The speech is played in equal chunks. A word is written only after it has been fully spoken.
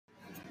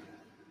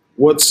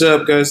What's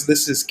up, guys?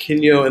 This is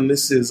Kenyo, and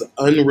this is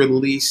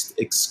Unreleased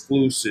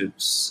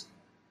Exclusives.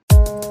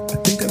 I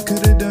think I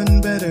could have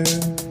done better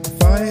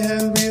if I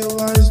had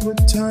realized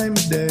what time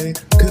of day.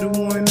 Could have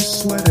worn a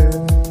sweater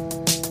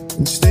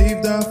and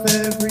staved off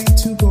every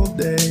too cold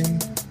day.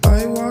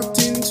 I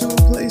walked into a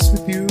place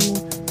with you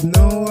with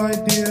no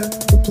idea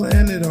the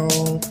plan at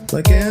all.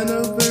 Like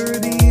Anna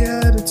Verdi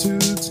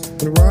attitudes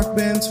and rock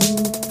bands who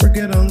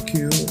forget on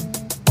cue.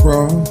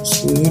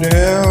 Cross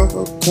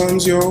whatever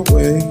comes your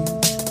way.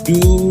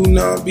 Do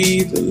not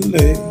be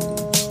delayed.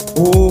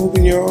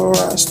 Open your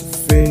eyes to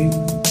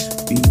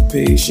faith. Be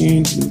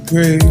patient and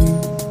pray.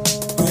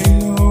 I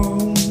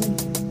know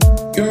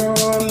you're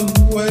on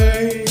the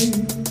way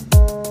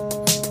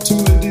to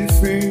a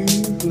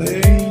different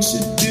place,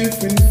 a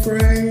different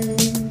frame.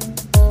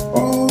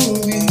 All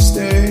these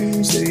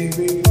days they've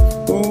been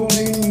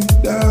holding you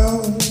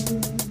down.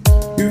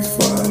 You're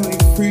finally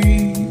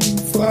free,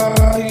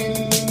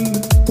 flying in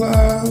the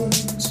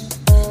clouds.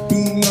 Do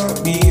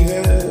not be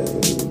held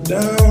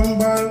down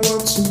by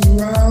what's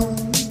around.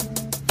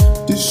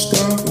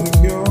 Discover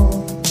your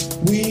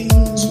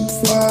wings and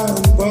fly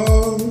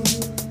above.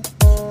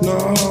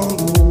 Not on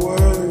the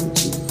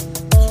words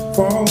of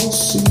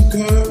false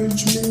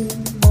encouragement.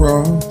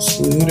 Cross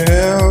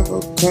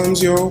whatever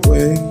comes your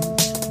way.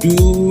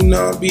 Do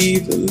not be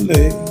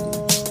delayed.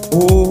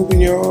 Open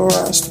your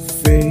eyes to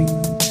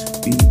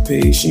faith. Be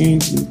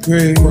patient and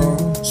pray.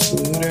 Cross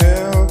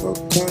whatever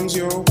comes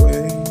your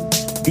way.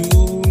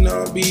 Do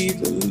not be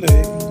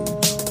delayed.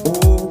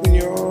 Open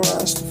your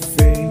eyes to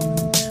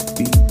faith.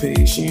 Be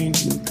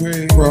patient and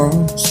pray.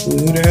 Cross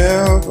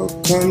whatever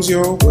comes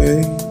your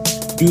way.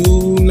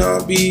 Do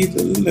not be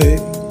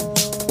delayed.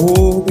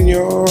 Open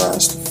your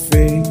eyes to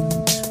faith.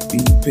 Be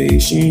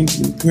patient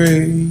and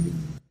pray.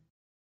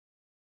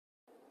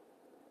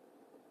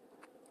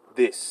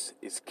 This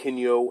is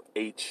Kenyo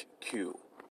HQ.